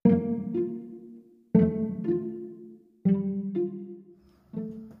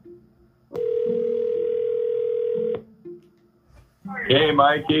Hey,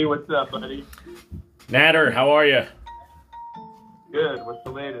 Mikey, what's up, buddy? Natter, how are you? Good. What's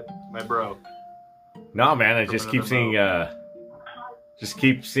the latest, my bro? No, man, I just keep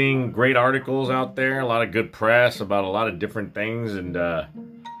seeing great articles out there, a lot of good press about a lot of different things, and I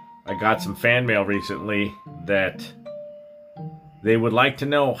got some fan mail recently that they would like to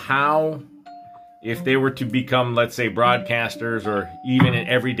know how, if they were to become, let's say, broadcasters or even in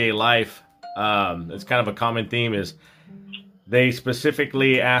everyday life, it's kind of a common theme, is they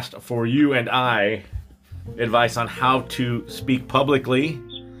specifically asked for you and I advice on how to speak publicly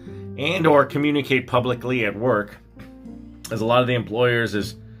and or communicate publicly at work. As a lot of the employers,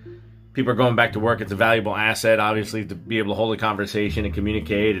 as people are going back to work, it's a valuable asset, obviously, to be able to hold a conversation and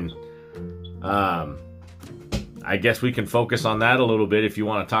communicate. And I guess we can focus on that a little bit if you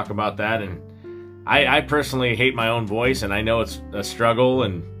want to talk about that. And I personally hate my own voice, and I know it's a struggle.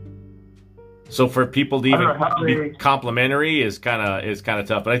 And so for people to even be complimentary is kind of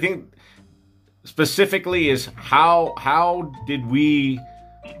tough. But I think specifically is how did we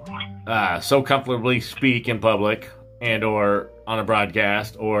so comfortably speak in public and or on a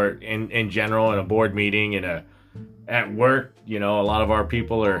broadcast or in general in a board meeting at work. You know, a lot of our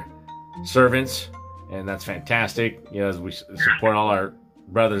people are servants, and that's fantastic. You know, as we support all our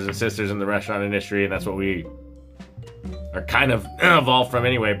brothers and sisters in the restaurant industry, and that's what we are kind of evolved from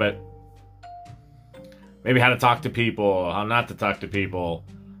anyway. But maybe how to talk to people, how not to talk to people.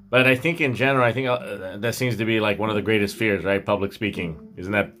 But I think in general, that seems to be like one of the greatest fears, right? Public speaking.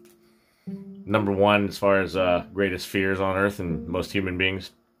 Isn't that number one as far as greatest fears on earth and most human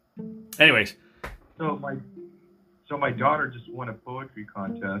beings? Anyways. So my daughter just won a poetry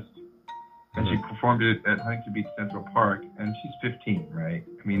contest, and she performed it at Huntington Beach Central Park, and she's 15, right?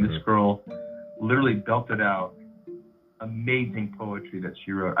 I mean, this girl literally belted out amazing poetry that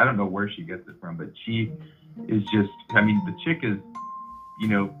she wrote. I don't know where she gets it from, but she is just, I mean, the chick is, you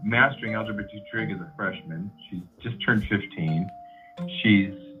know, mastering algebra 2 trig as a freshman. She's just turned 15.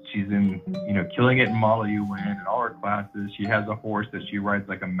 She's in, you know, killing it in Model UN in all her classes. She has a horse that she rides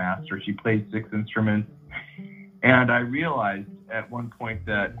like a master. She plays 6 instruments. And I realized at one point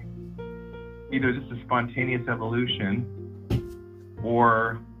that either this is spontaneous evolution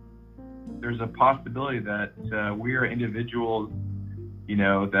or there's a possibility that we are individuals, you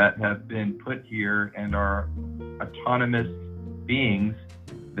know, that have been put here and are autonomous beings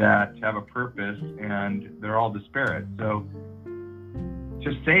that have a purpose, and they're all disparate. So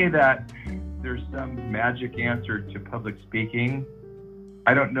to say that there's some magic answer to public speaking,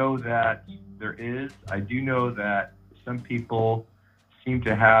 I don't know that there is. I do know that some people seem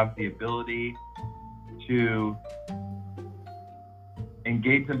to have the ability to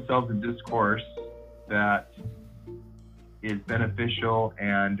engage themselves in discourse that is beneficial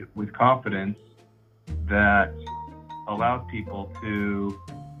and with confidence that allows people to,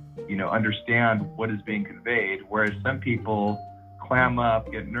 you know, understand what is being conveyed, whereas some people clam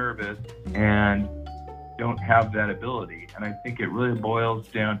up, get nervous, and don't have that ability. And I think it really boils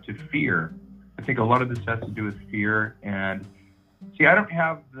down to fear. I think a lot of this has to do with fear. And see, I don't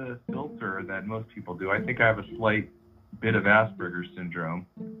have the filter that most people do. I think I have a slight bit of Asperger's syndrome,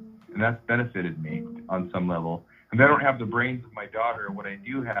 and that's benefited me on some level. And I don't have the brains of my daughter. What I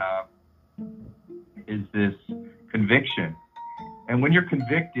do have is this conviction. And when you're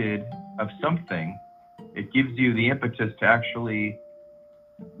convicted of something, it gives you the impetus to actually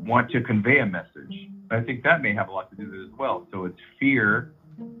want to convey a message. I think that may have a lot to do with it as well. So it's fear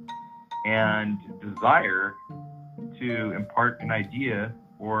and desire to impart an idea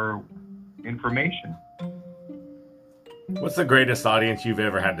or information. What's the greatest audience you've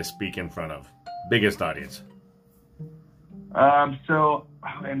ever had to speak in front of? Biggest audience? So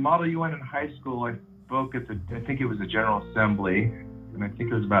in Model UN in high school, I spoke at I think it was a General Assembly, and I think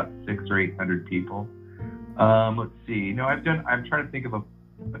it was about 600 or 800 people. Let's see. No, I'm trying to think of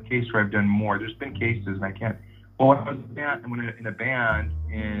a case where I've done more. There's been cases, and I can't. Well, when I was in a band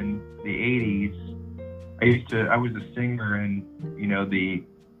in the 80s, I was a singer, and, you know, the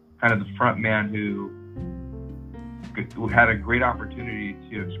kind of the front man who had a great opportunity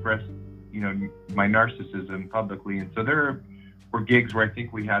to express, you know, my narcissism publicly. And so there were gigs where I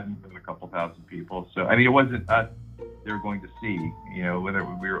think we had more than a couple thousand people. So, I mean, it wasn't us they were going to see, you know, whether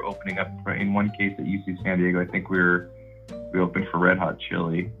we were opening up in one case at UC San Diego, I think we opened for Red Hot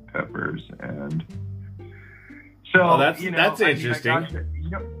Chili Peppers. And so, that's interesting.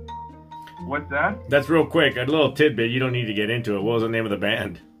 What's that? That's real quick. A little tidbit. You don't need to get into it. What was the name of the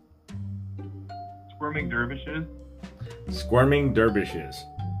band? Squirming Dervishes. Squirming Dervishes.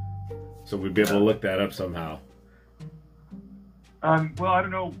 So we'd be able to look that up somehow. Well, I don't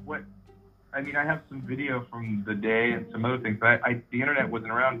know what I mean, I have some video from the day and some other things. But the internet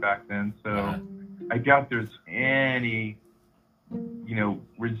wasn't around back then, so I doubt there's any,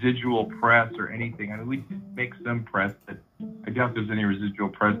 residual press or anything. I mean, we make some press, but I doubt there's any residual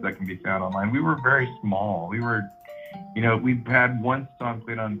press that can be found online. We were very small. We were, we had one song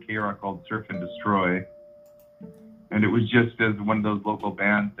played on K-Rock called Surf and Destroy, and it was just as one of those local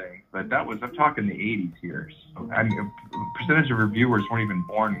band things. But I'm talking the 80s here. So, I mean, a percentage of reviewers weren't even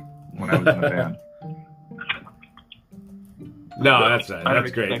born when I was in the band. No,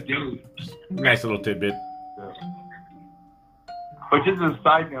 that's great. Nice little tidbit. But just as a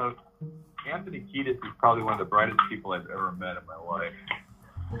side note, Anthony Kiedis is probably one of the brightest people I've ever met in my life.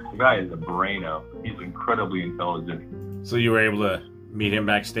 The guy is a braino. He's incredibly intelligent. So you were able to meet him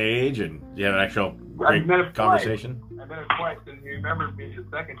backstage, and you had an actual great conversation? I met him twice, and he remembered me the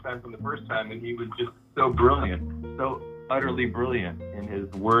second time from the first time, and he was just so brilliant, so utterly brilliant. And his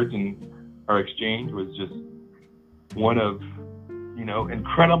words and our exchange was just one of,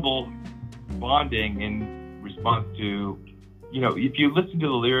 incredible bonding in response to, if you listen to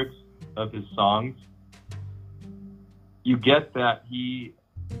the lyrics of his songs, you get that he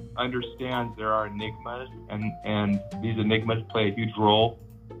understands there are enigmas, and these enigmas play a huge role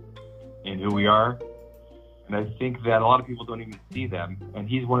in who we are. And I think that a lot of people don't even see them. And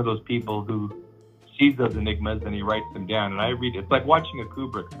he's one of those people who sees those enigmas and he writes them down. And I read it. It's like watching a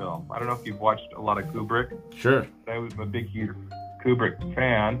Kubrick film. I don't know if you've watched a lot of Kubrick. Sure. I was a big, huge Kubrick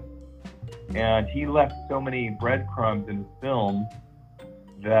fan. And he left so many breadcrumbs in his films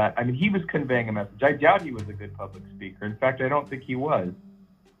that, I mean, he was conveying a message. I doubt he was a good public speaker. In fact, I don't think he was.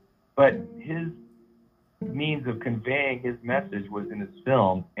 But his means of conveying his message was in his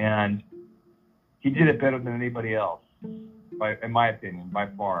film, and he did it better than anybody else, in my opinion, by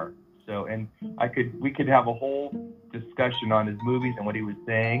far. So, and we could have a whole discussion on his movies and what he was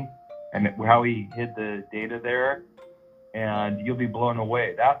saying and how he hid the data there, and you'll be blown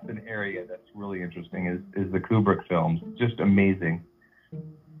away. That's an area that's really interesting, is the Kubrick films. Just amazing.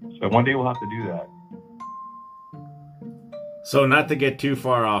 So one day we'll have to do that. So not to get too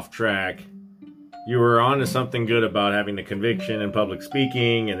far off track, you were on to something good about having the conviction and public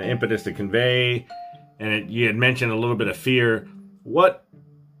speaking and the impetus to convey, and you had mentioned a little bit of fear. What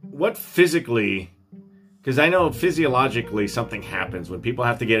physically, because I know physiologically something happens when people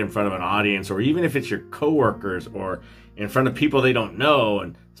have to get in front of an audience, or even if it's your coworkers or in front of people they don't know,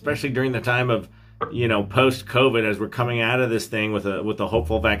 and especially during the time of, post-COVID, as we're coming out of this thing with a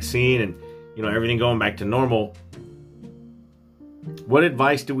hopeful vaccine and, everything going back to normal. What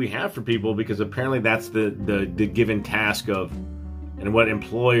advice do we have for people? Because apparently that's the given task of, and what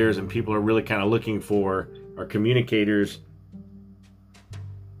employers and people are really kind of looking for are communicators.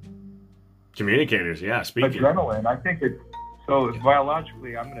 Communicators, yeah, speaking. Adrenaline, I think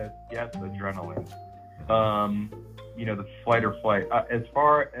biologically, I'm going to guess adrenaline. The flight or flight. As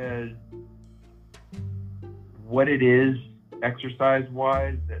far as what it is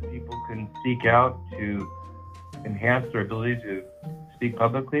exercise-wise that people can seek out to enhance their ability to speak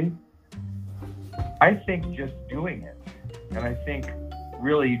publicly, I think just doing it. And I think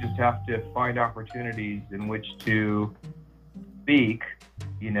really you just have to find opportunities in which to speak,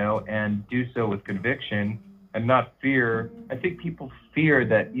 and do so with conviction and not fear. I think people fear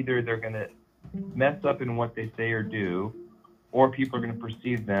that either they're going to mess up in what they say or do, or people are going to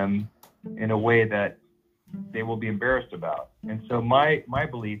perceive them in a way that they will be embarrassed about. And so my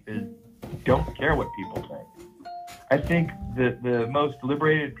belief is, don't care what people think. I think the most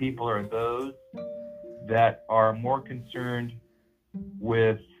liberated people are those that are more concerned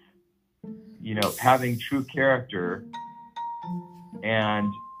with, having true character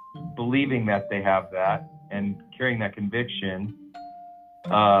and believing that they have that and carrying that conviction,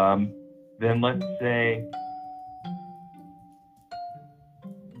 then let's say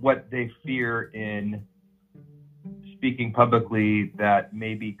what they fear in speaking publicly that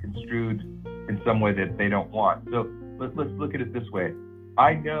may be construed in some way that they don't want. So let's look at it this way.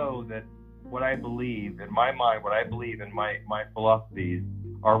 I know that what I believe in my mind, what I believe in my philosophies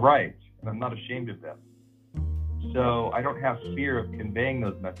are right, and I'm not ashamed of them. So I don't have fear of conveying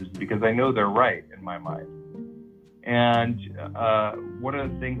those messages because I know they're right in my mind. And one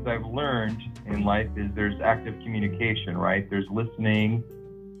of the things I've learned in life is there's active communication, right? There's listening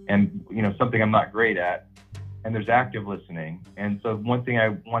and, something I'm not great at, and there's active listening. And so one thing I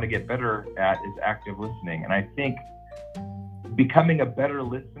want to get better at is active listening. And I think becoming a better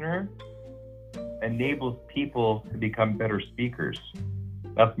listener enables people to become better speakers.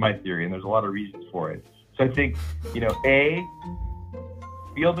 That's my theory, and there's a lot of reasons for it. So I think, A,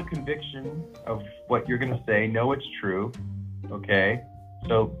 feel the conviction of what you're going to say, know it's true, okay?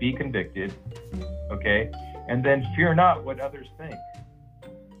 So be convicted, okay? And then fear not what others think,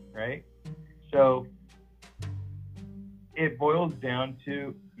 right? So it boils down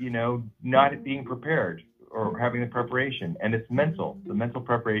to, not being prepared or having the preparation. And it's mental. The mental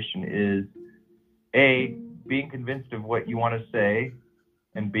preparation is A, being convinced of what you want to say,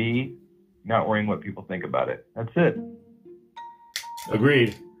 and B, not worrying what people think about it. That's it.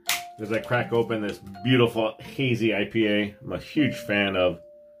 Agreed. As I crack open this beautiful hazy IPA, I'm a huge fan of.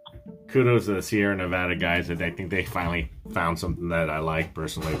 Kudos to the Sierra Nevada guys. I think they finally found something that I like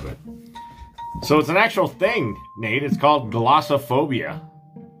personally. But so it's an actual thing, Nate. It's called glossophobia.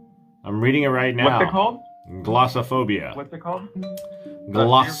 I'm reading it right now. What's it called? Glossophobia. What's it called?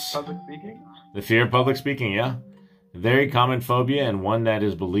 Gloss. Fear of public speaking? The fear of public speaking, yeah. A very common phobia and one that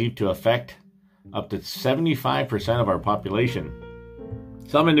is believed to affect up to 75% of our population.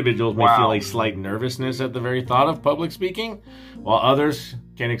 Some individuals may feel a slight nervousness at the very thought of public speaking, while others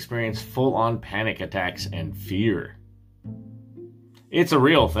can experience full-on panic attacks and fear. It's a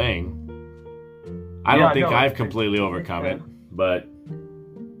real thing. I don't think I've completely overcome it, but...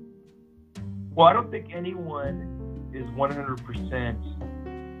 Well, I don't think anyone is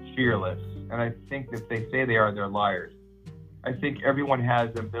 100% fearless. And I think if they say they are, they're liars. I think everyone has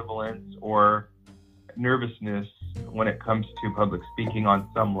ambivalence or nervousness when it comes to public speaking on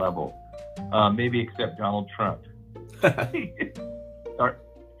some level. Maybe except Donald Trump.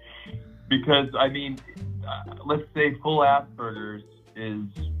 Because, let's say full Asperger's is,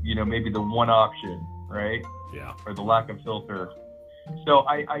 maybe the one option, right? Yeah. Or the lack of filter. So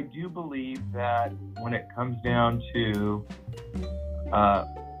I do believe that when it comes down to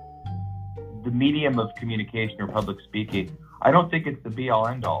the medium of communication or public speaking, I don't think it's the be-all,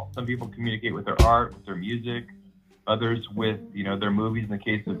 end-all. Some people communicate with their art, with their music, others with, their movies, in the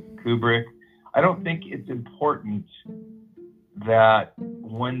case of Kubrick. I don't think it's important that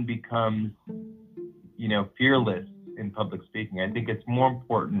one becomes, fearless in public speaking. I think it's more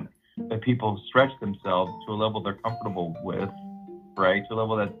important that people stretch themselves to a level they're comfortable with, right? To a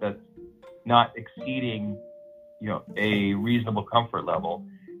level that's not exceeding, a reasonable comfort level.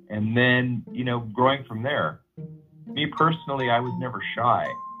 And then, growing from there. Me personally, I was never shy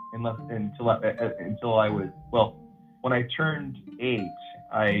until I was, when I turned 8,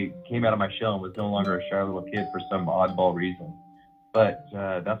 I came out of my shell and was no longer a shy little kid for some oddball reason. But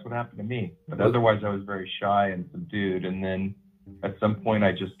that's what happened to me. But otherwise, I was very shy and subdued. And then at some point,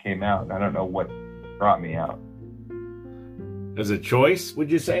 I just came out. And I don't know what brought me out. As a choice, would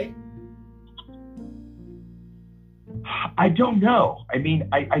you say? I don't know.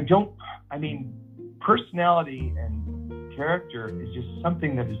 Personality and character is just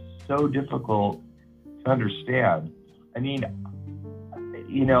something that is so difficult to understand. I don't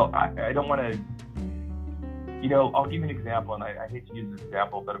want to, I'll give you an example, and I hate to use this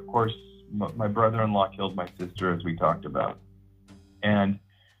example, but of course, my brother-in-law killed my sister, as we talked about. And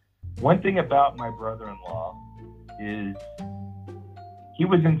one thing about my brother-in-law is he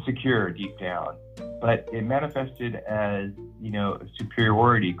was insecure deep down, but it manifested as, a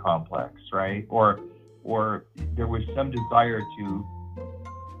superiority complex, right? Or there was some desire to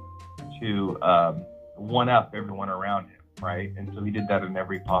one up everyone around him, right? And so he did that in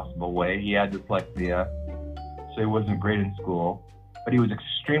every possible way. He had dyslexia, so he wasn't great in school, but he was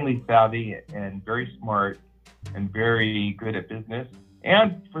extremely savvy and very smart and very good at business.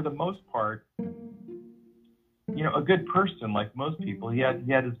 And for the most part, a good person, like most people. He had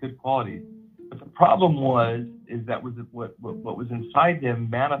his good qualities. But the problem is that what was inside him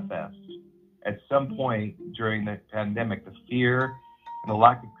manifest at some point during the pandemic. The fear and the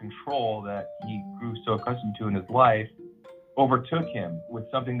lack of control that he grew so accustomed to in his life overtook him with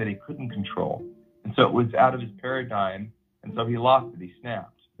something that he couldn't control. And so it was out of his paradigm, and so he lost it. He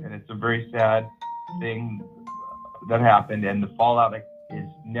snapped. And it's a very sad thing that happened, and the fallout is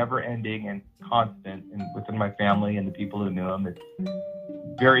never ending and constant within my family and the people who knew him. It's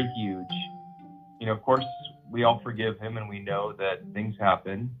very huge. Of course, we all forgive him, and we know that things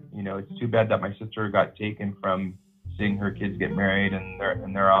happen. It's too bad that my sister got taken from seeing her kids get married and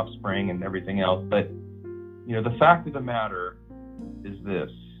their offspring and everything else. But, the fact of the matter is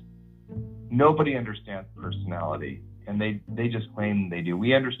this. Nobody understands personality, and they just claim they do.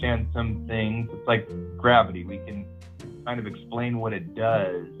 We understand some things. It's like gravity. We can kind of explain what it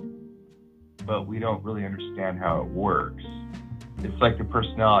does, but we don't really understand how it works. It's like the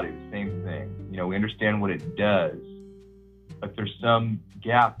personality, the same thing. We understand what it does, but there's some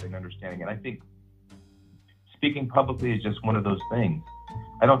gap in understanding it. I think speaking publicly is just one of those things.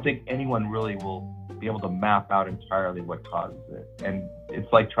 I don't think anyone really will be able to map out entirely what causes it. And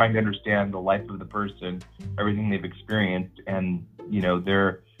it's like trying to understand the life of the person, everything they've experienced, and,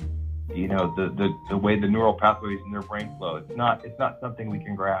 their, the way the neural pathways in their brain flow. It's not something we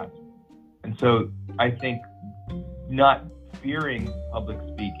can grasp. And so I think not fearing public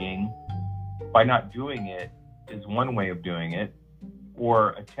speaking by not doing it is one way of doing it,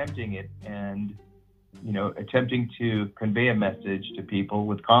 or attempting it and, attempting to convey a message to people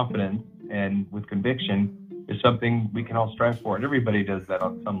with confidence and with conviction is something we can all strive for. And everybody does that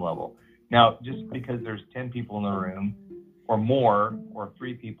on some level. Now, just because there's 10 people in the room or more, or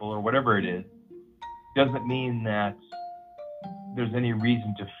 3 people or whatever it is, doesn't mean that there's any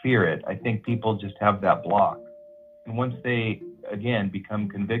reason to fear it. I think people just have that block. And once they, again, become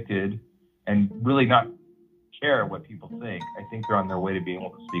convicted and really not care what people think, I think they're on their way to being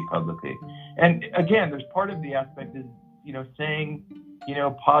able to speak publicly. And again, there's part of the aspect is, saying,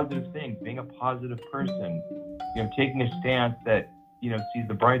 positive things, being a positive person, taking a stance that, sees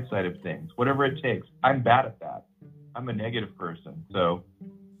the bright side of things, whatever it takes. I'm bad at that. I'm a negative person. So,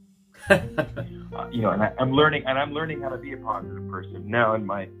 and I'm learning how to be a positive person now in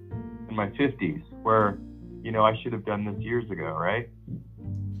my 50s, where, I should have done this years ago, right?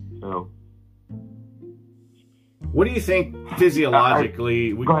 So. What do you think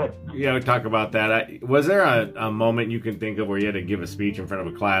physiologically? Go ahead. We talk about that. Was there a moment you can think of where you had to give a speech in front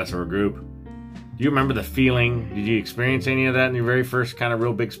of a class or a group? Do you remember the feeling? Did you experience any of that in your very first kind of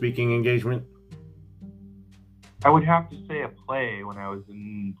real big speaking engagement? I would have to say a play when I was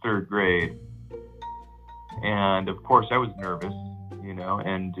in 3rd grade. And of course I was nervous,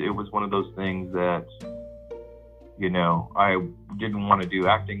 and it was one of those things that, I didn't want to do.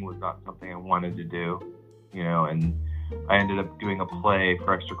 Acting was not something I wanted to do. And I ended up doing a play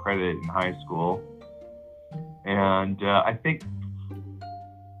for extra credit in high school. And I think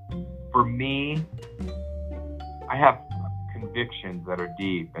for me, I have convictions that are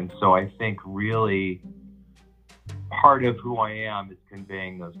deep. And so I think really part of who I am is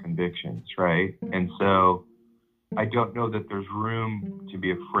conveying those convictions, right? And so I don't know that there's room to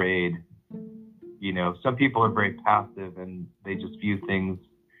be afraid. Some people are very passive and they just view things,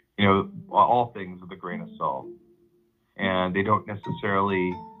 all things with a grain of salt. And they don't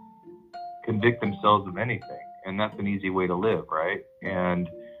necessarily convict themselves of anything. And that's an easy way to live, right? And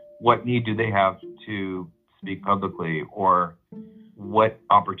what need do they have to speak publicly, or what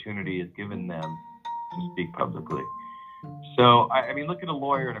opportunity is given them to speak publicly? So, I mean, look at a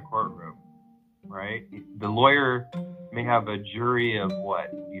lawyer in a courtroom, right? The lawyer may have a jury of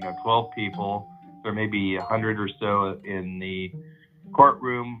 12 people. There may be 100 or so in the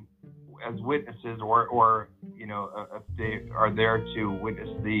courtroom as witnesses, or if they are there to witness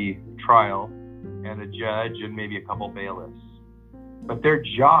the trial, and a judge and maybe a couple bailiffs. But their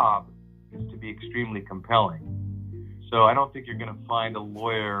job is to be extremely compelling. So I don't think you're going to find a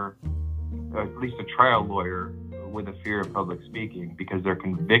lawyer, at least a trial lawyer, with a fear of public speaking, because they're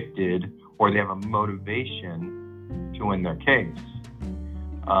convicted or they have a motivation to win their case.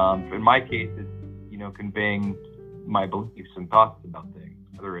 In my case, it's, conveying my beliefs and thoughts about things,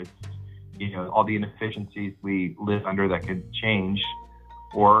 whether it's, all the inefficiencies we live under that could change,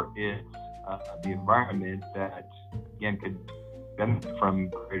 or it's the environment that, again, could benefit from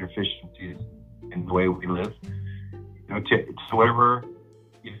greater efficiencies in the way we live, to whatever,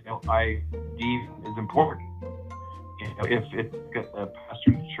 I deem is important. If it's a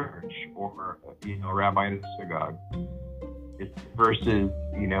pastor in a church or, a rabbi in a synagogue, it's versus,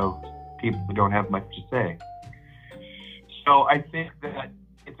 people who don't have much to say. So I think that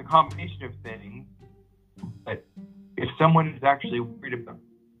it's a combination of things, but if someone is actually worried about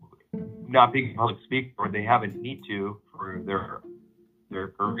not being a public speaker, or they have a need to for their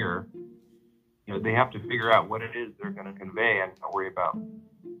career, they have to figure out what it is they're going to convey and not worry about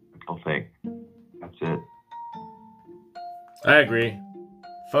what people think. That's it. I agree.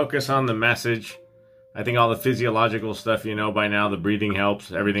 Focus on the message. I think all the physiological stuff by now, the breathing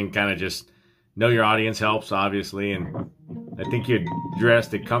helps. Everything kind of just know your audience helps, obviously. And I think you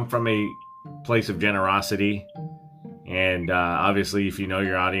addressed it come from a place of generosity. And obviously, if you know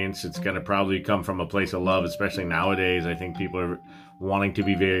your audience, it's going to probably come from a place of love, especially nowadays. I think people are wanting to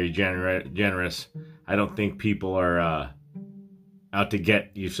be very generous. I don't think people are out to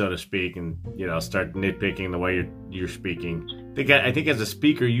get you, so to speak, and start nitpicking the way you're speaking. I think as a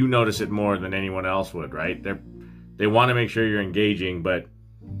speaker, you notice it more than anyone else would, right? They want to make sure you're engaging, but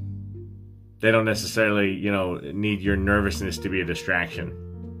they don't necessarily, need your nervousness to be a distraction.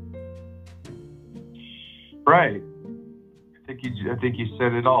 Right. I think you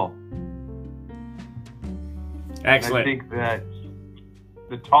said it all. Excellent. And I think that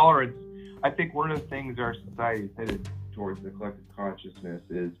the tolerance. I think one of the things our society is headed towards, the collective consciousness,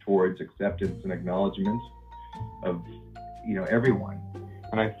 is towards acceptance and acknowledgement of everyone.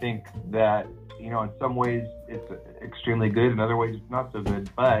 And I think that, in some ways it's extremely good, in other ways it's not so good,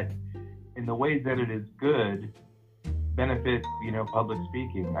 but in the ways that it is good, benefit, public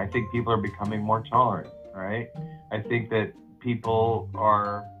speaking. I think people are becoming more tolerant, right? I think that people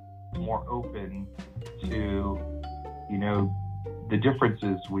are more open to, the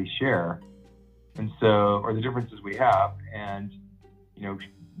differences we share, or the differences we have, and,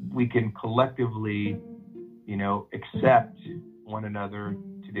 we can collectively, accept one another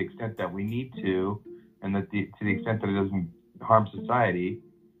to the extent that we need to, and to the extent that it doesn't harm society,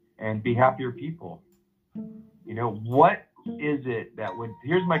 and be happier people. What is it that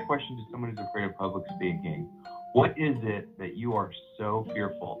here's my question to someone who's afraid of public speaking. What is it that you are so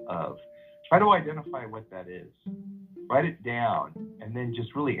fearful of? Try to identify what that is. Write it down, and then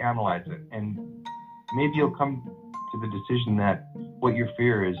just really analyze it. And maybe you'll come to the decision that what your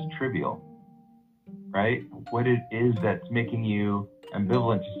fear is trivial, right? What it is that's making you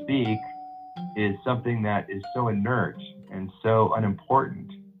ambivalent to speak is something that is so inert and so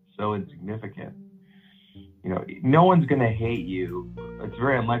unimportant, so insignificant. No one's going to hate you. It's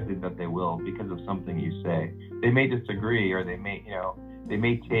very unlikely that they will because of something you say. They may disagree, or they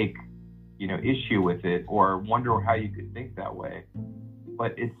may take, issue with it, or wonder how you could think that way.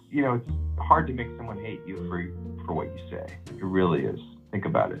 But it's hard to make someone hate you for what you say. It really is. Think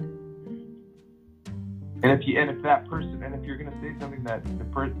about it. And if you're going to say something that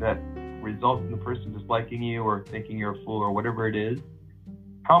that results in the person disliking you or thinking you're a fool or whatever it is,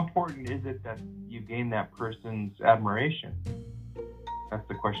 how important is it that you gain that person's admiration? That's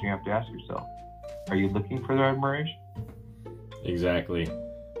the question you have to ask yourself. Are you looking for their admiration? Exactly.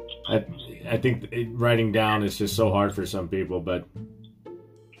 I think writing down is just so hard for some people, but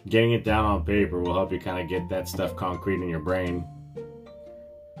getting it down on paper will help you kind of get that stuff concrete in your brain.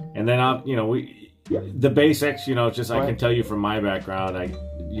 And then, the basics, just I can tell you from my background,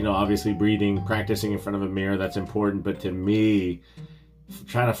 obviously breathing, practicing in front of a mirror, that's important. But to me,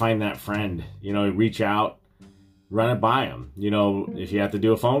 trying to find that friend, reach out, run it by them. If you have to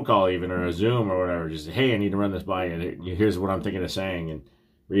do a phone call even, or a Zoom or whatever, just say, hey, I need to run this by you. Here's what I'm thinking of saying, and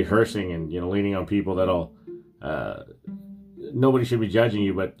rehearsing, and, leaning on people that'll, nobody should be judging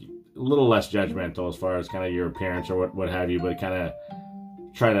you, but a little less judgmental as far as kind of your appearance or what have you, but kind of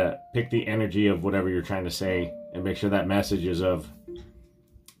try to pick the energy of whatever you're trying to say and make sure that message is of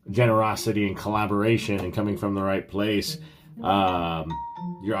generosity and collaboration and coming from the right place.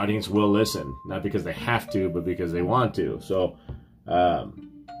 Your audience will listen, not because they have to, but because they want to. So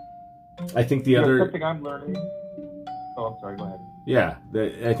I think the other... Something I'm learning... Oh, I'm sorry, go ahead. Yeah,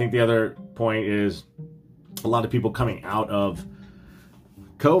 I think the other point is a lot of people coming out of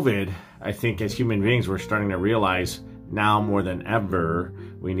COVID, I think as human beings, we're starting to realize now more than ever,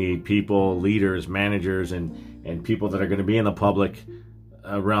 we need people, leaders, managers, and people that are going to be in the public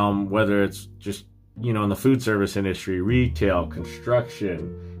realm, whether it's just, in the food service industry, retail,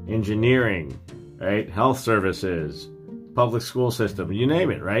 construction, engineering, right? Health services, public school system, you name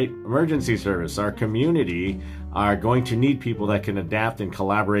it, right? Emergency service. Our community are going to need people that can adapt and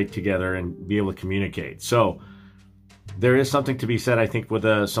collaborate together and be able to communicate. So there is something to be said, I think, with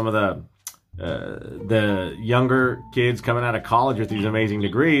some of the younger kids coming out of college with these amazing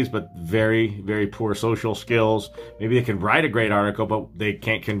degrees, but very, very poor social skills. Maybe they can write a great article, but they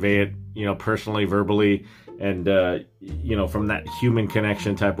can't convey it, personally, verbally, and, from that human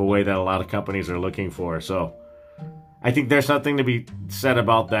connection type of way that a lot of companies are looking for. So I think there's something to be said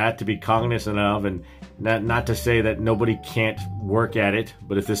about that, to be cognizant of, and not to say that nobody can't work at it,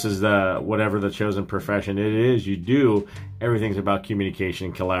 but if this is whatever the chosen profession it is, you do, everything's about communication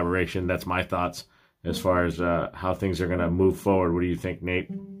and collaboration. That's my thoughts as far as how things are going to move forward. What do you think, Nate?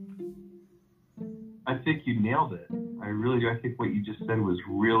 I think you nailed it. I really do. I think what you just said was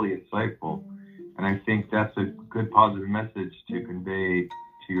really insightful, and I think that's a good positive message to convey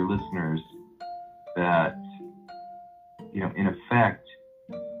to your listeners that, in effect,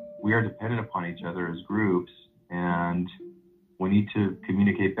 we are dependent upon each other as groups, and we need to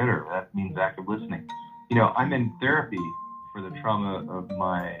communicate better. That means active listening. I'm in therapy for the trauma of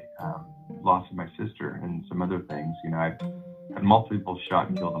my loss of my sister and some other things. I've had multiple shot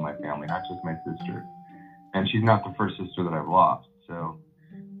and killed in my family, not just my sister. And she's not the first sister that I've lost. So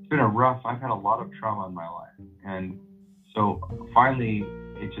it's been I've had a lot of trauma in my life. And so finally,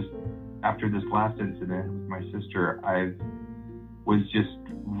 after this last incident with my sister, I was just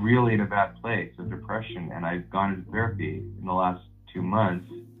really in a bad place of depression, and I've gone into therapy in the last 2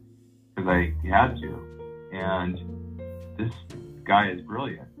 months because I had to. And this guy is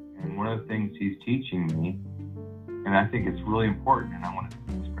brilliant, and one of the things he's teaching me, and I think it's really important, and I want to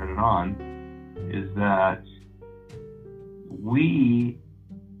spread it on, is that we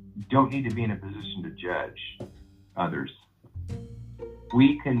don't need to be in a position to judge others.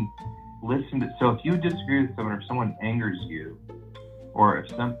 We can listen to, so if you disagree with someone, or if someone angers you, or if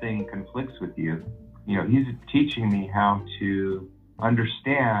something conflicts with you, you know, he's teaching me how to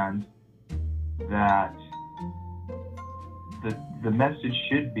understand that the message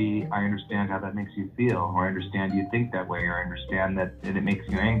should be, I understand how that makes you feel, or I understand you think that way, or I understand that it makes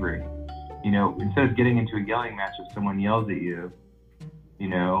you angry. You know, instead of getting into a yelling match if someone yells at you, you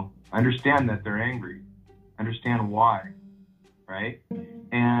know, understand that they're angry. Understand why, right?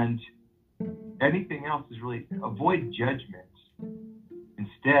 And anything else is really, avoid judgment.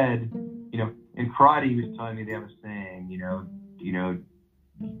 Instead, you know, in karate, he was telling me they have a saying, you know,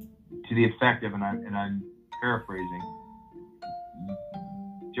 to the effect of, and I'm paraphrasing,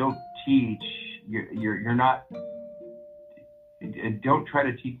 don't teach, you're not, don't try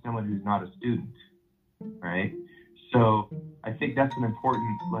to teach someone who's not a student, right? So I think that's an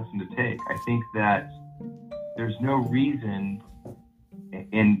important lesson to take. I think that there's no reason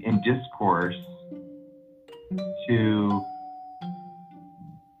in discourse to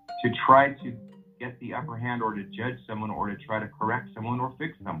try to get the upper hand, or to judge someone, or to try to correct someone or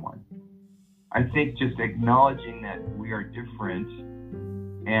fix someone. I think just acknowledging that we are different,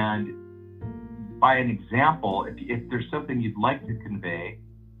 and by an example, if there's something you'd like to convey,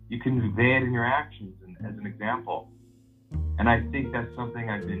 you can convey it in your actions as an example. And I think that's something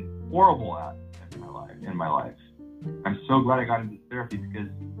I've been horrible at in my life. I'm so glad I got into therapy, because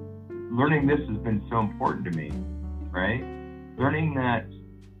learning this has been so important to me, right? Learning that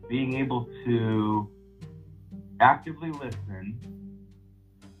being able to actively listen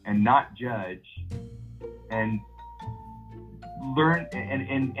and not judge, and learn,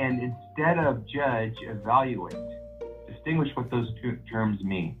 and instead of judge, evaluate. Distinguish what those two terms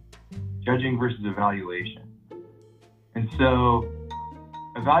mean. Judging versus evaluation. And so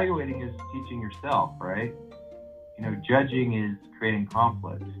evaluating is teaching yourself, right? You know, judging is creating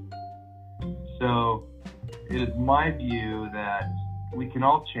conflict. So it is my view that we can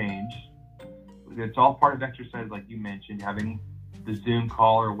all change. It's all part of exercise, like you mentioned, having the Zoom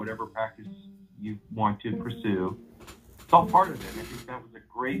call or whatever practice you want to pursue. It's all part of it. I think that was a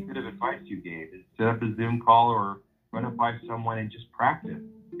great bit of advice you gave, is set up a Zoom call or run it by someone and just practice.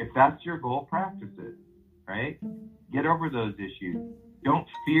 If that's your goal, practice it, right? Get over those issues. Don't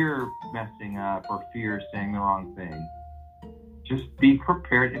fear messing up or fear saying the wrong thing. Just be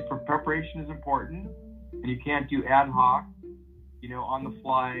prepared. If preparation is important, and you can't do ad hoc, you know, on the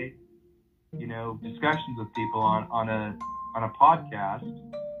fly, you know, discussions with people on a podcast,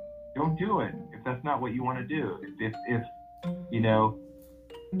 don't do it if that's not what you want to do. If you know,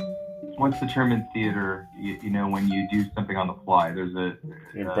 what's the term in theater? You know, when you do something on the fly, there's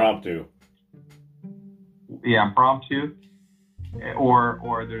impromptu. Yeah, impromptu.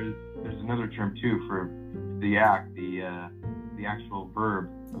 Or there's another term too for the act, the actual verb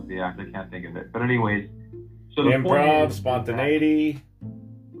of the act. I can't think of it. But anyways, so the improv, is spontaneity.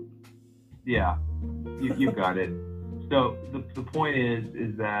 Yeah, you got it. So the point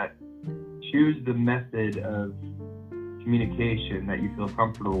is that choose the method of communication that you feel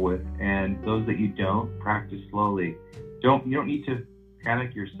comfortable with, and those that you don't, practice slowly. You don't need to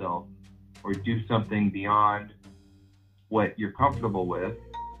panic yourself or do something beyond what you're comfortable with.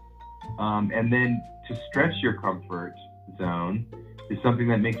 And then to stretch your comfort zone is something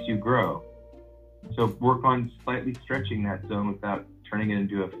that makes you grow. So work on slightly stretching that zone without turning it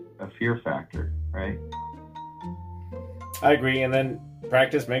into a fear factor, right? I agree. And then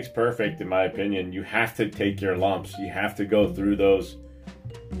practice makes perfect, in my opinion. You have to take your lumps. You have to go through those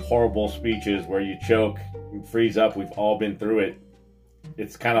horrible speeches where you choke and freeze up. We've all been through it.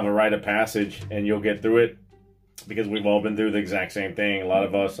 It's kind of a rite of passage, and you'll get through it because we've all been through the exact same thing. A lot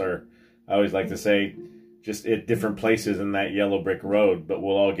of us are, I always like to say, just at different places in that yellow brick road, but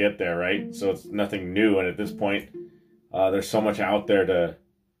we'll all get there, right? So it's nothing new. And at this point, there's so much out there to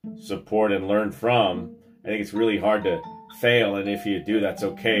support and learn from. I think it's really hard to fail, and if you do, that's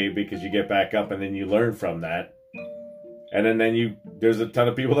okay, because you get back up and then you learn from that. And then there's a ton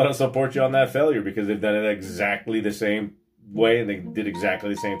of people that'll support you on that failure because they've done it exactly the same way and they did exactly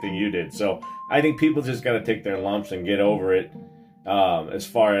the same thing you did. So I think people just got to take their lumps and get over it, as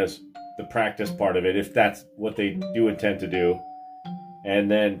far as the practice part of it, if that's what they do intend to do, and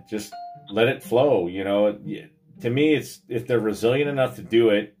then just let it flow. You know, to me, it's if they're resilient enough to do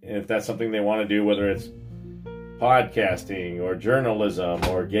it, and if that's something they want to do, whether it's podcasting or journalism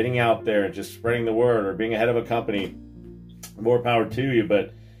or getting out there and just spreading the word or being ahead of a company, more power to you.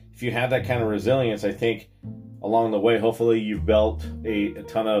 But if you have that kind of resilience, I think along the way, hopefully you've built a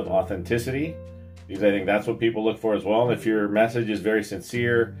ton of authenticity, because I think that's what people look for as well. And if your message is very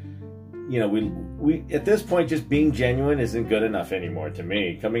sincere, we at this point, just being genuine isn't good enough anymore to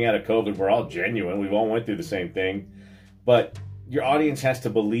me. Coming out of COVID, we're all genuine. We've all went through the same thing, but your audience has to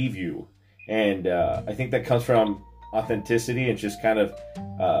believe you. And I think that comes from authenticity and just kind of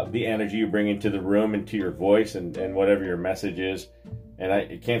the energy you bring into the room and to your voice and whatever your message is. And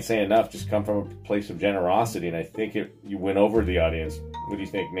I can't say enough, just come from a place of generosity. And I think you win over the audience. What do you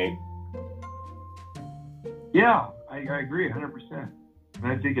think, Nate? Yeah, I agree 100%.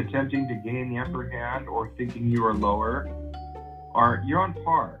 And I think attempting to gain the upper hand or thinking you are lower, you're on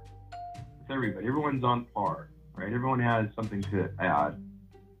par with everybody. Everyone's on par, right? Everyone has something to add.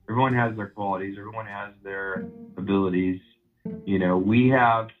 Everyone has their qualities. Everyone has their abilities. We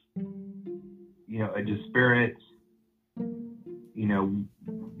have, a disparate,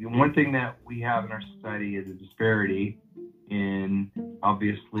 one thing that we have in our society is a disparity in,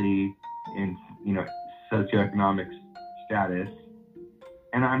 obviously, in, socioeconomic status.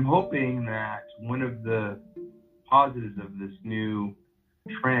 And I'm hoping that one of the positives of this new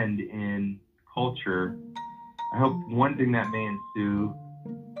trend in culture, I hope one thing that may ensue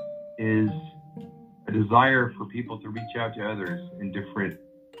is a desire for people to reach out to others in different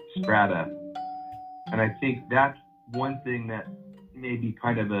strata. And I think that's one thing that may be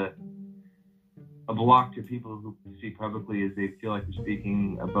kind of a block to people who speak publicly, is they feel like they're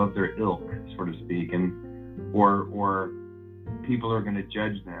speaking above their ilk, so to speak, and or people are going to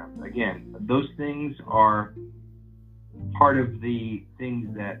judge them. Again, those things are part of the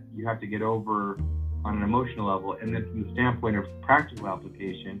things that you have to get over on an emotional level. And then from the standpoint of practical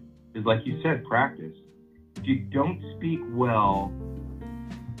application, is like you said, practice. If you don't speak well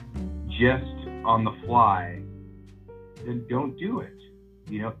just on the fly, then don't do it.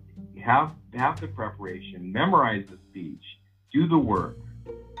 Have the preparation, memorize the speech, do the work.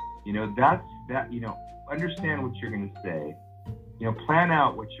 Understand what you're going to say. Plan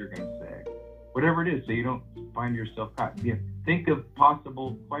out what you're going to say, whatever it is, so you don't find yourself caught. Think of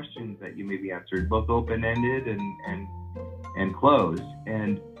possible questions that you may be answered, both open-ended and closed,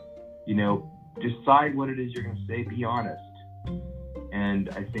 and decide what it is you're going to say. Be honest, and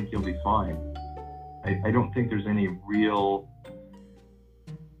I think you'll be fine. I don't think there's any real,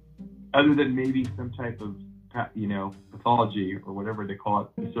 other than maybe some type of pathology or whatever they call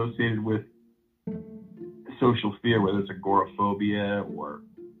it, associated with social fear, whether it's agoraphobia or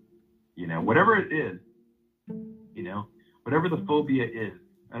whatever it is, whatever the phobia is.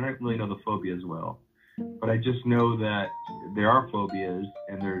 I don't really know the phobia as well, but I just know that there are phobias,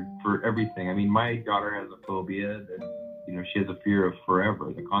 and they're for everything. I mean, my daughter has a phobia that she has a fear of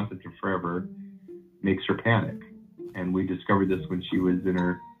forever. The concept of forever makes her panic, and we discovered this when she was in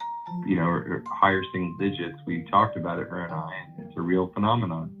her her higher single digits. We talked about it, her and I, and it's a real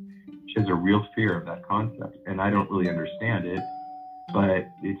phenomenon. She has a real fear of that concept, and I don't really understand it, but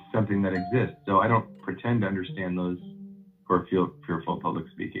it's something that exists. So I don't pretend to understand those who are fearful of public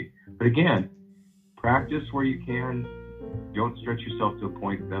speaking. But again, practice where you can. Don't stretch yourself to a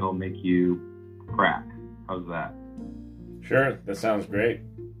point that'll make you crack. How's that? Sure, that sounds great.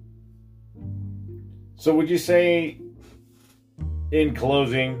 So would you say, in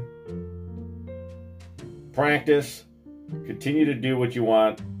closing, practice, continue to do what you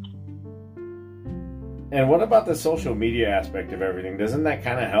want? And what about the social media aspect of everything? Doesn't that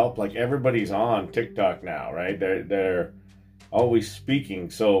kind of help? Like, everybody's on TikTok now, right? They're always speaking.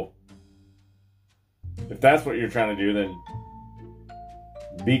 So if that's what you're trying to do, then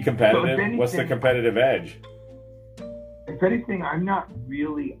be competitive. So anything, what's the competitive edge? If anything, I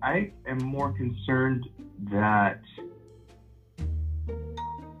am more concerned that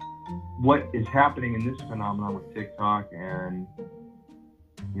what is happening in this phenomenon with TikTok and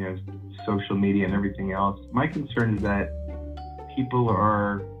social media and everything else, my concern is that people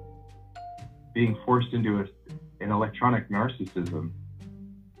are being forced into an electronic narcissism.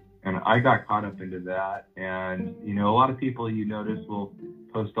 And I got caught up into that. And, a lot of people, you notice, will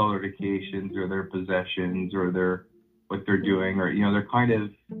post all their vacations or their possessions or what they're doing, or, they're kind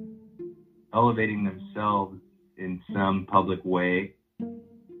of elevating themselves in some public way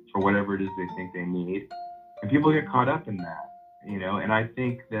for whatever it is they think they need. And people get caught up in that. And I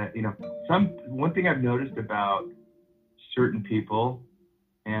think that, one thing I've noticed about certain people,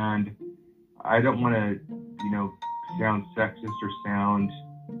 and I don't want to, sound sexist or sound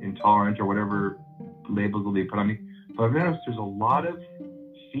intolerant or whatever labels will be put on me, but I've noticed there's a lot of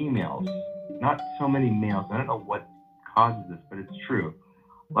females, not so many males. I don't know what causes this, but it's true.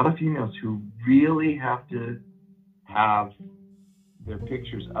 A lot of females who really have to have their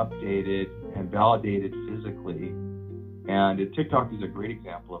pictures updated and validated physically And TikTok is a great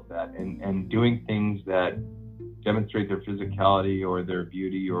example of that, and doing things that demonstrate their physicality or their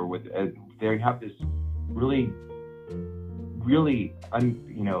beauty, or they have this really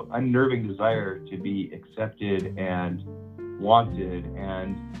unnerving desire to be accepted and wanted.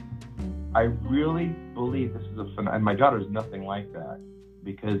 And I really believe this is and my daughter is nothing like that,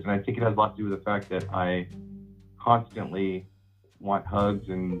 and I think it has a lot to do with the fact that I constantly want hugs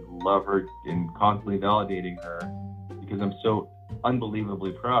and love her and constantly validating her, because I'm so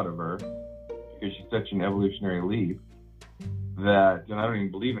unbelievably proud of her, because she's such an evolutionary leap that, and I don't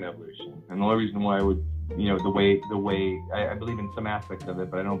even believe in evolution. And the only reason why I would, the way I believe in some aspects of it,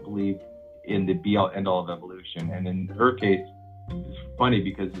 but I don't believe in the be all end all of evolution. And in her case, it's funny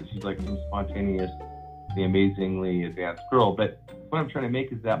because she's like some spontaneous, the amazingly advanced girl. But what I'm trying to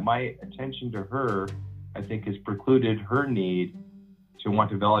make is that my attention to her, I think, has precluded her need to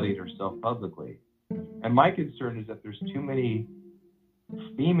want to validate herself publicly. And my concern is that there's too many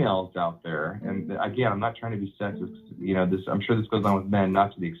females out there, and again, I'm not trying to be sexist, I'm sure this goes on with men,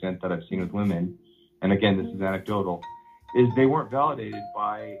 not to the extent that I've seen with women, and again, this is anecdotal, is they weren't validated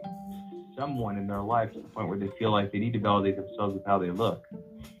by someone in their life to the point where they feel like they need to validate themselves with how they look.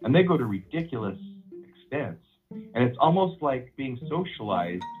 And they go to ridiculous extents. And it's almost like being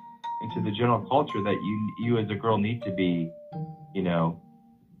socialized into the general culture that you as a girl need to be,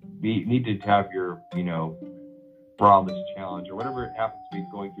 need to have your, braless challenge or whatever it happens to be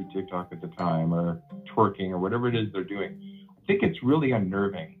going through TikTok at the time, or twerking or whatever it is they're doing. I think it's really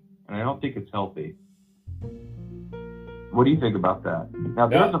unnerving, and I don't think it's healthy. What do you think about that? Now,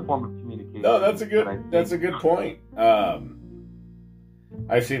 there's a form of communication. No, that's a good point.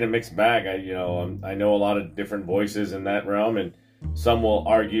 I've seen a mixed bag. I know a lot of different voices in that realm, and some will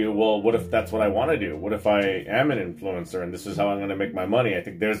argue, well, what if that's what I want to do? What if I am an influencer and this is how I'm going to make my money? I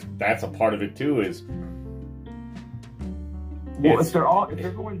think that's a part of it too. If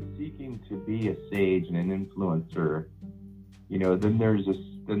everyone's seeking to be a sage and an influencer,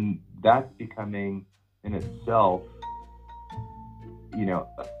 then that's becoming in itself,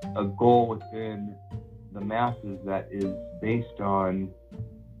 a goal within the masses that is based on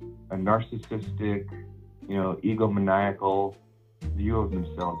a narcissistic, egomaniacal view of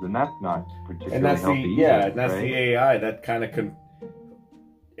themselves, and that's not particularly healthy. That's the AI that kind of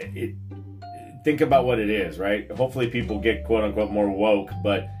think about what it is, right? Hopefully people get quote unquote more woke,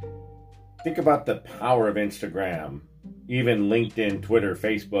 but think about the power of Instagram, even LinkedIn, Twitter,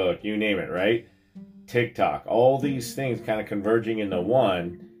 Facebook, you name it, right? TikTok, all these things kind of converging into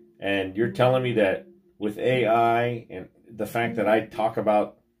one. And you're telling me that with AI and the fact that I talk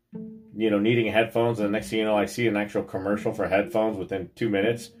about, needing headphones, and the next thing you know, I see an actual commercial for headphones within 2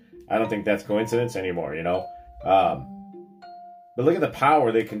 minutes. I don't think that's coincidence anymore, But look at the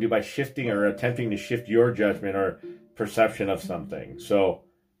power they can do by shifting or attempting to shift your judgment or perception of something. So,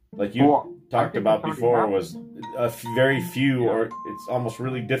 like you talked about before, was very few, or it's almost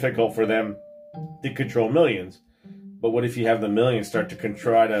really difficult for them to control millions. But what if you have the millions start to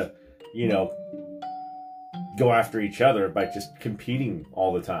try to, go after each other by just competing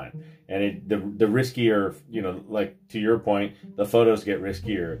all the time? And the riskier, like to your point, the photos get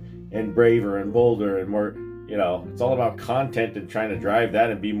riskier and braver and bolder and more, it's all about content and trying to drive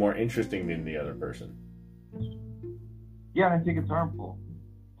that and be more interesting than the other person. Yeah, I think it's harmful.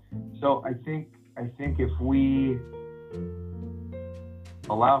 So I think if we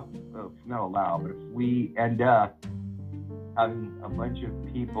but if we end up having a bunch of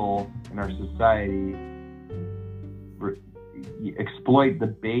people in our society exploit the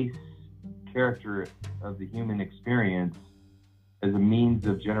base character of the human experience as a means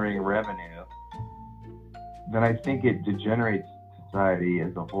of generating revenue, then I think it degenerates society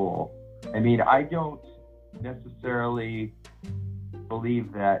as a whole. I mean, I don't necessarily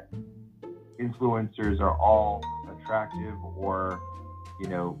believe that influencers are all attractive or,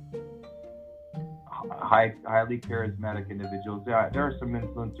 highly charismatic individuals. There are some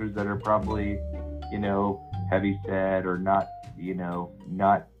influencers that are probably, heavy set or not,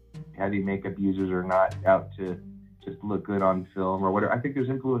 not heavy makeup users or not out to just look good on film or whatever. I think there's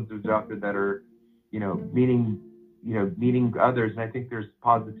influencers out there that are, meeting others. And I think there's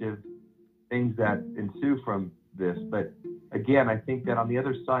positive things that ensue from this. But again, I think that on the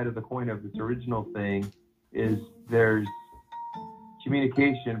other side of the coin of this original thing is there's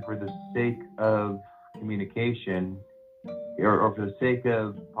communication for the sake of communication, or for the sake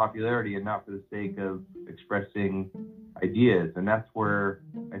of popularity and not for the sake of expressing ideas. And that's where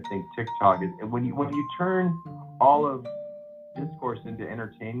I think TikTok is. And when you turn all of discourse into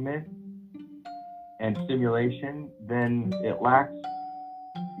entertainment and stimulation, then it lacks,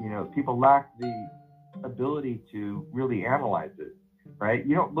 people lack the ability to really analyze it, right?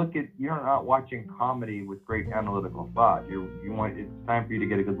 You're not watching comedy with great analytical thought. It's time for you to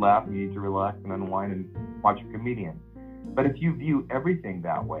get a good laugh, and you need to relax and unwind and watch a comedian. But if you view everything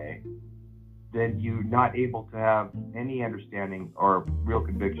that way, then you're not able to have any understanding or real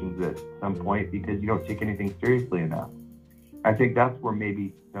convictions at some point, because you don't take anything seriously enough. I think that's where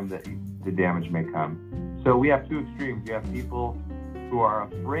maybe some of the damage may come. So we have two extremes. You have people who are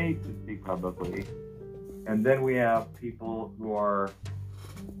afraid to speak publicly, and then we have people who are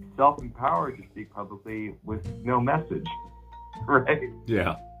self-empowered to speak publicly with no message, right?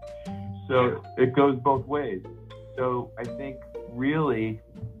 Yeah. So it goes both ways. So I think really,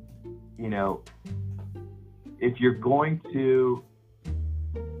 if you're going to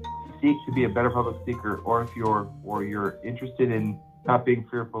seek to be a better public speaker, or if you're interested in not being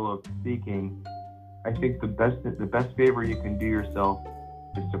fearful of speaking, I think the best favor you can do yourself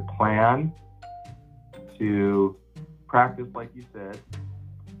is to plan, to practice like you said,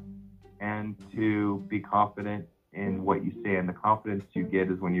 and to be confident in what you say. And the confidence you get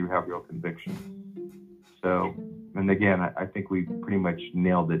is when you have real conviction. So, and again, I think we pretty much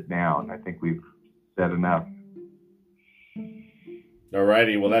nailed it down. I think we've said enough. All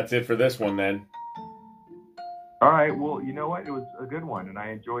righty. Well, that's it for this one then. All right. Well, you know what? It was a good one, and I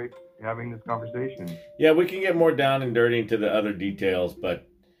enjoyed having this conversation. Yeah, we can get more down and dirty into the other details, but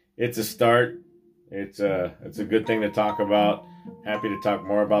it's a start. It's a good thing to talk about. Happy to talk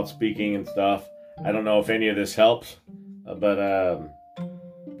more about speaking and stuff. I don't know if any of this helps, but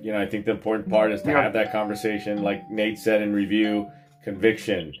I think the important part is to have that conversation, like Nate said in review,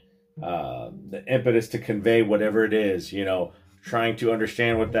 conviction, the impetus to convey whatever it is, trying to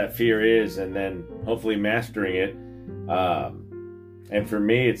understand what that fear is, and then hopefully mastering it. And for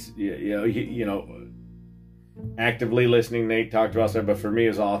me, it's actively listening. Nate talked about that, but for me,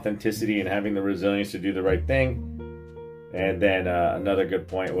 it's authenticity and having the resilience to do the right thing. And then another good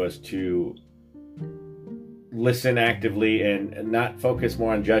point was to listen actively and not focus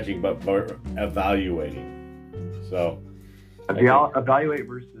more on judging, but for evaluating. So evaluate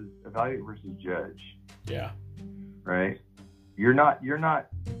versus judge. Yeah. Right. Your job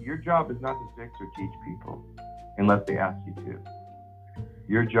is not to fix or teach people unless they ask you to.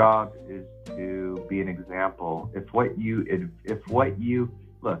 Your job is to be an example. If what you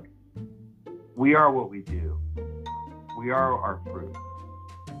look, we are what we do. We are our fruit.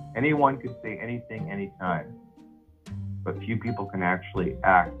 Anyone could say anything anytime, but few people can actually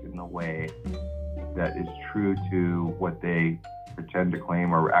act in the way that is true to what they pretend to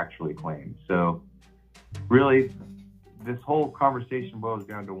claim or actually claim. So really, this whole conversation boils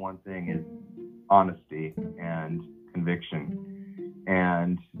down to one thing: is honesty and conviction.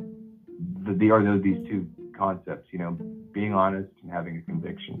 And these two concepts, being honest and having a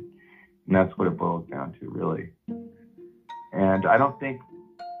conviction. And that's what it boils down to, really. And I don't think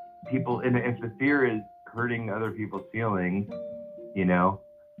people, and if the fear is hurting other people's feelings,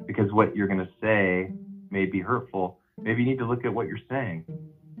 because what you're going to say may be hurtful, maybe you need to look at what you're saying.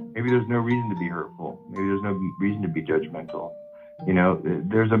 Maybe there's no reason to be hurtful. Maybe there's no reason to be judgmental.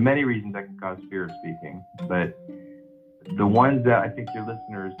 There's many reasons that can cause fear of speaking, but the ones that I think your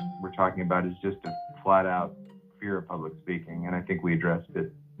listeners were talking about is just a flat out fear of public speaking. And I think we addressed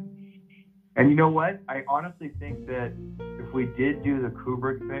it. And you know what? I honestly think that if we did do the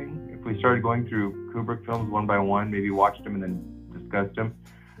Kubrick thing, if we started going through Kubrick films one by one, maybe watched them and then discussed them,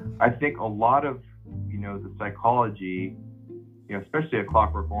 I think a lot of, the psychology, especially A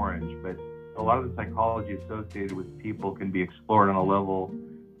Clockwork Orange, but a lot of the psychology associated with people can be explored on a level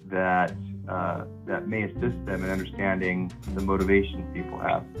that may assist them in understanding the motivations people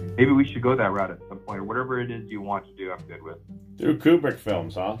have. Maybe we should go that route at some point, or whatever it is you want to do, I'm good with. Through Kubrick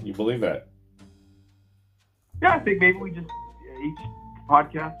films, huh? You believe that? Yeah, I think maybe we just, each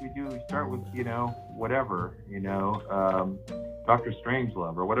podcast we start with, whatever, Dr.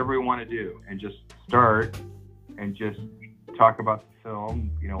 Strangelove or whatever we want to do, and just start and just talk about the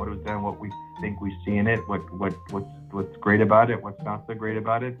film, what it was done, what we think we see in it, what's great about it, what's not so great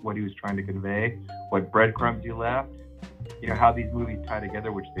about it, what he was trying to convey, what breadcrumbs he left, how these movies tie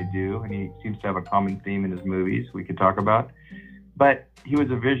together, which they do, and he seems to have a common theme in his movies we could talk about. But he was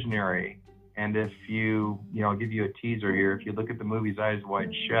a visionary. And if I'll give you a teaser here. If you look at the movie's Eyes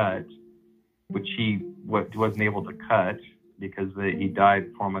Wide Shut, which he wasn't able to cut because he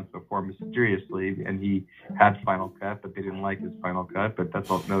died 4 months before mysteriously, and he had Final Cut, but they didn't like his Final Cut, but that's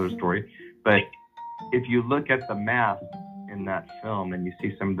another story. But if you look at the math in that film and you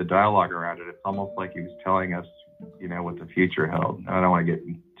see some of the dialogue around it, it's almost like he was telling us, what the future held. I don't want to get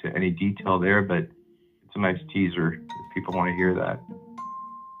into any detail there, but it's a nice teaser if people want to hear that.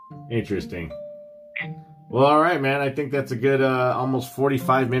 Interesting. Well, all right, man. I think that's a good almost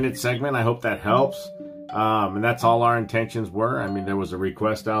 45-minute segment. I hope that helps. And that's all our intentions were. I mean, there was a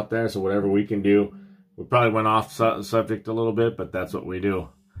request out there, so whatever we can do. We probably went off subject a little bit, but that's what we do.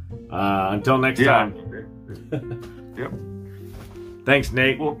 Until next time. Yep. Thanks,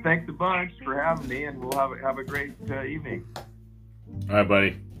 Nate. Well, thanks a bunch for having me, and we'll have a great evening. All right,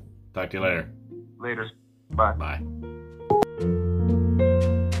 buddy. Talk to you later. Later. Bye. Bye.